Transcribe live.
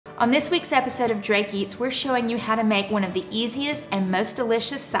On this week's episode of Drake Eats, we're showing you how to make one of the easiest and most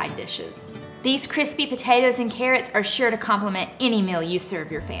delicious side dishes. These crispy potatoes and carrots are sure to complement any meal you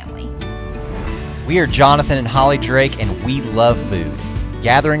serve your family. We are Jonathan and Holly Drake, and we love food,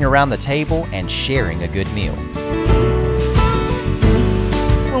 gathering around the table and sharing a good meal.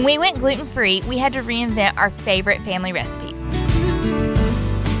 When we went gluten-free, we had to reinvent our favorite family recipes.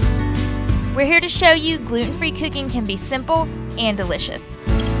 We're here to show you gluten-free cooking can be simple and delicious.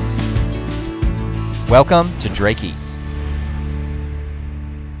 Welcome to Drake Eats.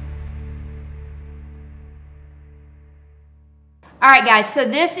 All right, guys, so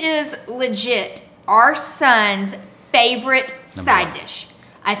this is legit our son's favorite side dish.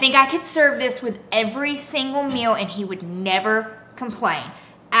 I think I could serve this with every single meal and he would never complain.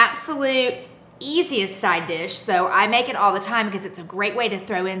 Absolute easiest side dish, so I make it all the time because it's a great way to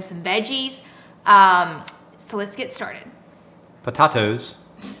throw in some veggies. So let's get started. Potatoes.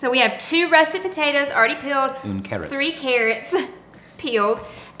 So we have 2 russet potatoes already peeled, 3 carrots peeled,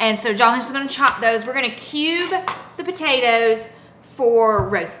 and so Jonathan's just gonna chop those. We're gonna cube the potatoes for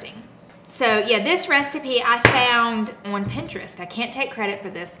roasting. So yeah, this recipe I found on Pinterest. I can't take credit for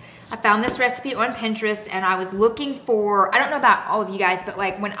this. I found this recipe on Pinterest and I was looking for, I don't know about all of you guys, but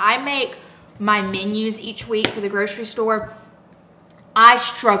like when I make my menus each week for the grocery store, I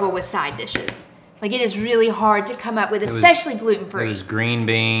struggle with side dishes. Like it is really hard to come up with, especially gluten-free. It was green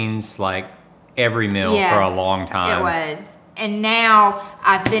beans, like every meal for a long time. It was. And now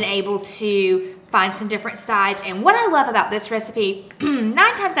I've been able to find some different sides. And what I love about this recipe, 9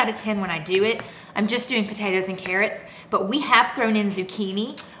 times out of 10 when I do it, I'm just doing potatoes and carrots, but we have thrown in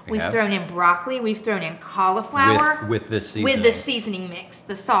zucchini, we've thrown in broccoli, we've thrown in cauliflower. With this seasoning. With the seasoning mix,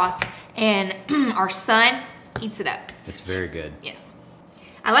 the sauce. And our son eats it up. It's very good. Yes.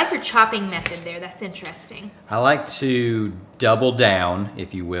 I like your chopping method there, that's interesting. I like to double down,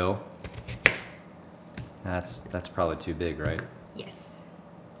 if you will. That's probably too big, right? Yes.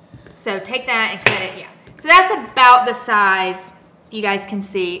 So take that and cut it, yeah. So that's about the size, if you guys can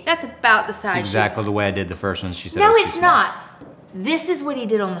see, that's about the size. That's exactly the way I did the first one. She said no, it was it's too small. not. This is what he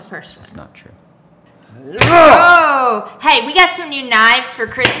did on the first one. That's not true. Oh, hey, we got some new knives for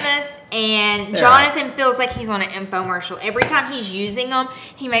Christmas, and Jonathan feels like he's on an infomercial. Every time he's using them,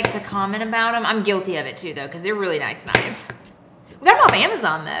 he makes a comment about them. I'm guilty of it too, though, because they're really nice knives. We got them off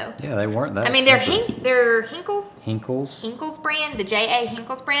Amazon, though. Yeah, they weren't that I mean, expensive. they're Hinkles. Hinkles brand, the J.A.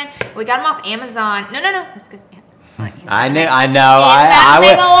 Hinkles brand. We got them off Amazon. No, that's good. Yeah. I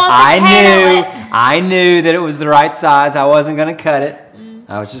knew that it was the right size. I wasn't gonna cut it.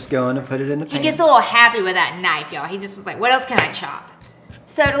 I was just going to put it in the pan. He gets a little happy with that knife, y'all. He just was like, what else can I chop?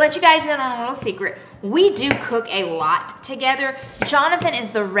 So to let you guys in on a little secret, we do cook a lot together. Jonathan is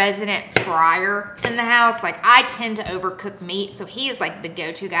the resident fryer in the house. Like I tend to overcook meat, so he is like the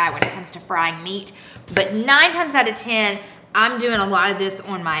go-to guy when it comes to frying meat. But 9 times out of 10, I'm doing a lot of this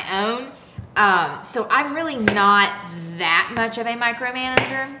on my own. So I'm really not that much of a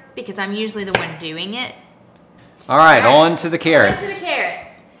micromanager because I'm usually the one doing it. All right, on to the carrots. On to the carrots.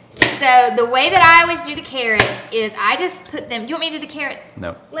 So the way that I always do the carrots is I just put them, do you want me to do the carrots?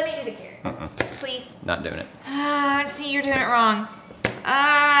 No. Let me do the carrots, please. Not doing it. See, you're doing it wrong.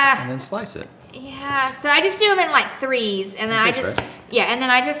 And then slice it. Yeah, so I just do them in like 3s, and then and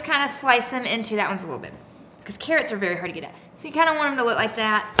then I just kind of slice them into, that one's a little bit, because carrots are very hard to get at. So you kind of want them to look like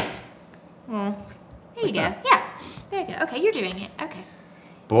that. Well, there you go. Yeah, there you go. Okay, you're doing it. Okay.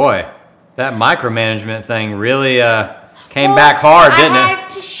 Boy, that micromanagement thing really came back hard, didn't it? I have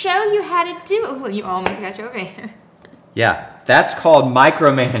to show you how to do it. Well, you almost got your over. Yeah, that's called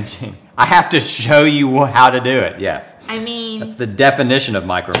micromanaging. I have to show you how to do it, yes. I mean... That's the definition of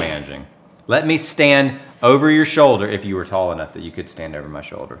micromanaging. Let me stand over your shoulder. If you were tall enough that you could stand over my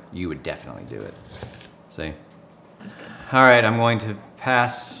shoulder, you would definitely do it. See? That's good. All right, I'm going to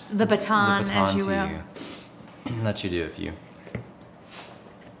pass the baton as you will. Let you do a few.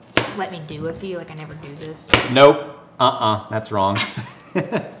 Let me do a few, like I never do this. Nope. That's wrong.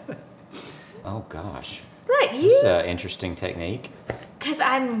 Oh gosh. Look, you. That's an interesting technique. Because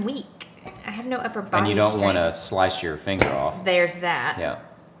I'm weak. I have no upper body And you don't want to slice your finger off. There's that. Yeah.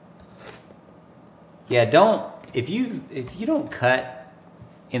 Yeah, don't, if you don't cut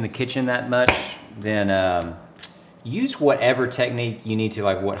in the kitchen that much, then use whatever technique you need to,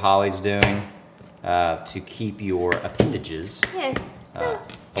 like what Holly's doing, to keep your appendages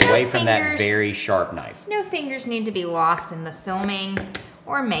away from that very sharp knife. No fingers need to be lost in the filming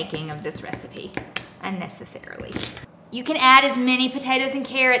or making of this recipe unnecessarily. You can add as many potatoes and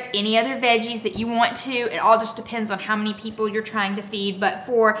carrots, any other veggies that you want to. It all just depends on how many people you're trying to feed. But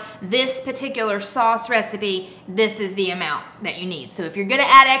for this particular sauce recipe, this is the amount that you need. So if you're gonna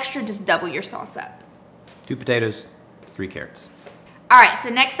add extra, just double your sauce up. 2 potatoes, 3 carrots. All right, so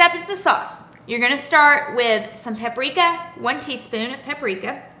next up is the sauce. You're gonna start with some paprika, 1 teaspoon of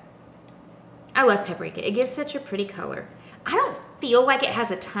paprika. I love paprika, it gives such a pretty color. I don't feel like it has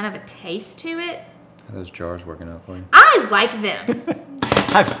a ton of a taste to it. Are those jars working out for you? I like them.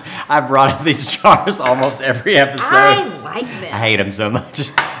 I've brought up these jars almost every episode. I like them. I hate them so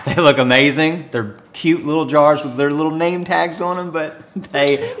much. They look amazing. They're cute little jars with their little name tags on them, but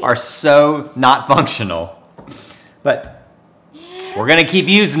they are so not functional. But we're gonna keep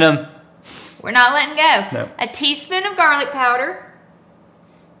using them. We're not letting go. No. A teaspoon of garlic powder.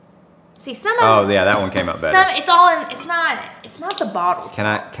 See, some of Oh yeah, that one came out better. it's all in. It's not the bottles. Can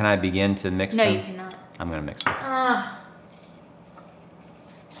I begin to mix No, them? you cannot. I'm gonna mix them.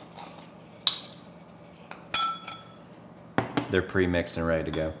 They're pre-mixed and ready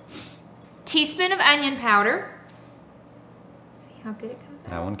to go. Teaspoon of onion powder. See how good it comes out.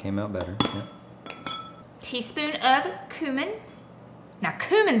 That one came out better. Yep. Teaspoon of cumin. Now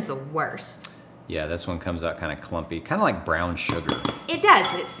cumin's the worst. Yeah, this one comes out kind of clumpy, kind of like brown sugar. It does,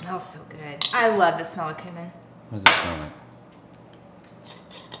 but it smells so good. I love the smell of cumin. What does it smell like?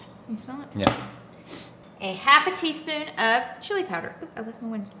 You smell it? Yeah. A half a teaspoon of chili powder. Oop, I left my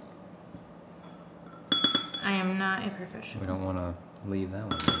ones. I am not a professional. We don't want to leave that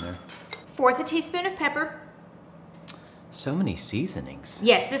one in there. 1/4 a teaspoon of pepper. So many seasonings.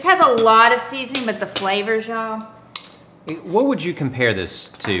 Yes, this has a lot of seasoning, but the flavors, y'all. What would you compare this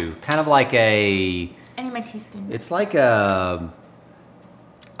to? Kind of like a... I need my teaspoon. It's like a...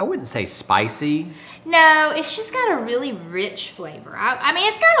 I wouldn't say spicy. No, it's just got a really rich flavor. I mean,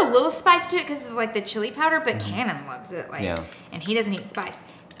 it's got a little spice to it because of like the chili powder, but Cannon loves it. Like, Yeah. And he doesn't eat spice.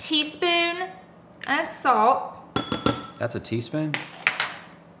 Teaspoon of salt. That's a teaspoon?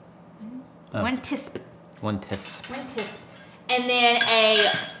 Oh. 1 teaspoon. 1 teaspoon. 1 teaspoon. And then a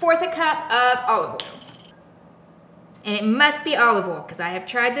 1/4 a cup of olive oil. And it must be olive oil because I have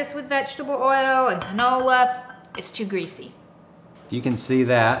tried this with vegetable oil and canola. It's too greasy. You can see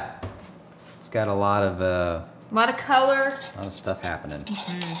that. It's got a lot of color. a lot of stuff happening.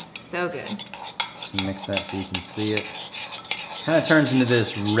 So good. Just mix that so you can see it. Kind of turns into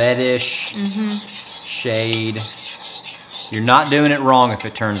this reddish shade. You're not doing it wrong if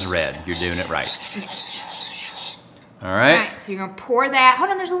it turns red. You're doing it right. Yes. All right. All right, so you're gonna pour that.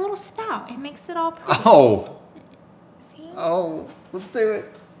 Hold on, there's a little spout. It makes it all pretty. Oh. See? Oh. Let's do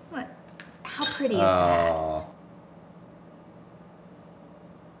it. Look, how pretty is that? Oh.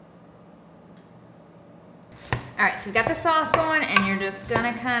 All right, so we've got the sauce on, and you're just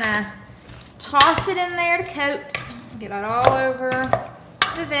gonna kind of toss it in there to coat. Get it all over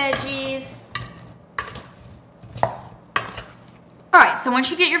the veggies. All right, so once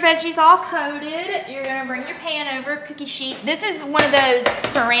you get your veggies all coated, you're gonna bring your pan over, cookie sheet. This is one of those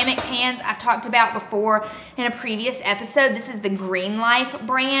ceramic pans I've talked about before in a previous episode. This is the Green Life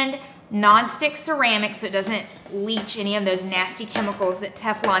brand, non-stick ceramic, so it doesn't leach any of those nasty chemicals that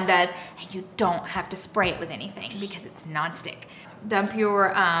Teflon does, and you don't have to spray it with anything because it's non-stick. Dump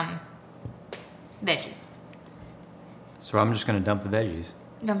your veggies. So I'm just gonna dump the veggies.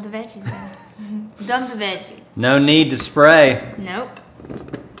 Dump the veggies in. Dump the veggies. No need to spray. Nope.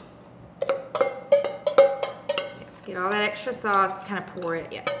 Let's get all that extra sauce, kind of pour it,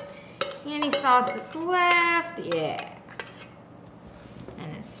 yeah. Any sauce that's left, yeah.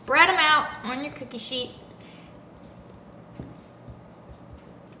 And then spread them out on your cookie sheet.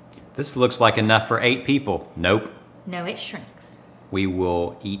 This looks like enough for 8 people. Nope. No, it shrinks. We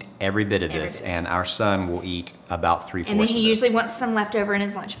will eat every bit of this, and our son will eat about 3/4 And then of he this. usually wants some left over in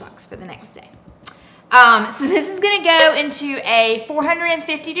his lunchbox for the next day. So this is gonna go into a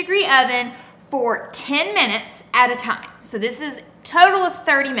 450-degree oven for 10 minutes at a time. So this is total of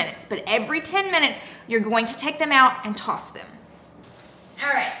 30 minutes, but every 10 minutes, you're going to take them out and toss them.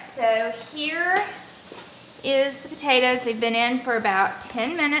 All right, so here is the potatoes. They've been in for about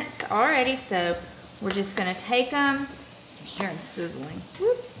 10 minutes already, so we're just gonna take them. You can hear them sizzling.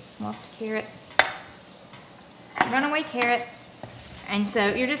 Whoops, lost a carrot. Runaway carrot. And so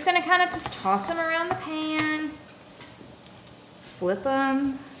you're just gonna kind of just toss them around the pan. Flip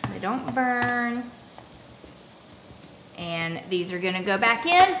them so they don't burn. And these are gonna go back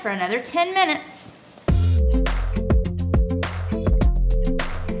in for another 10 minutes.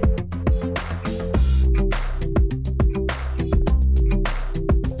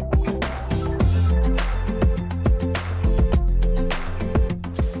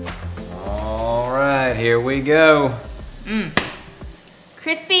 All right, here we go.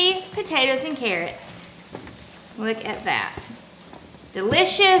 Crispy potatoes and carrots. Look at that.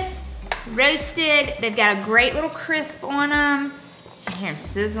 Delicious, roasted. They've got a great little crisp on them. I hear them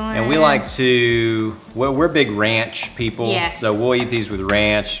sizzling. And we like to, well, we're big ranch people. Yes. So we'll eat these with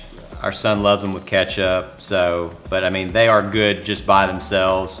ranch. Our son loves them with ketchup. So, but I mean, they are good just by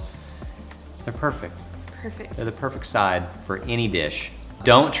themselves. They're perfect. Perfect. They're the perfect side for any dish.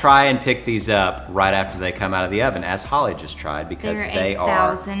 Don't try and pick these up right after they come out of the oven, as Holly just tried, because they are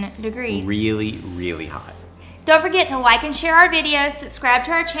 1,000 degrees. really, really hot. Don't forget to like and share our videos, subscribe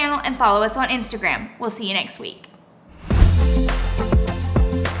to our channel, and follow us on Instagram. We'll see you next week.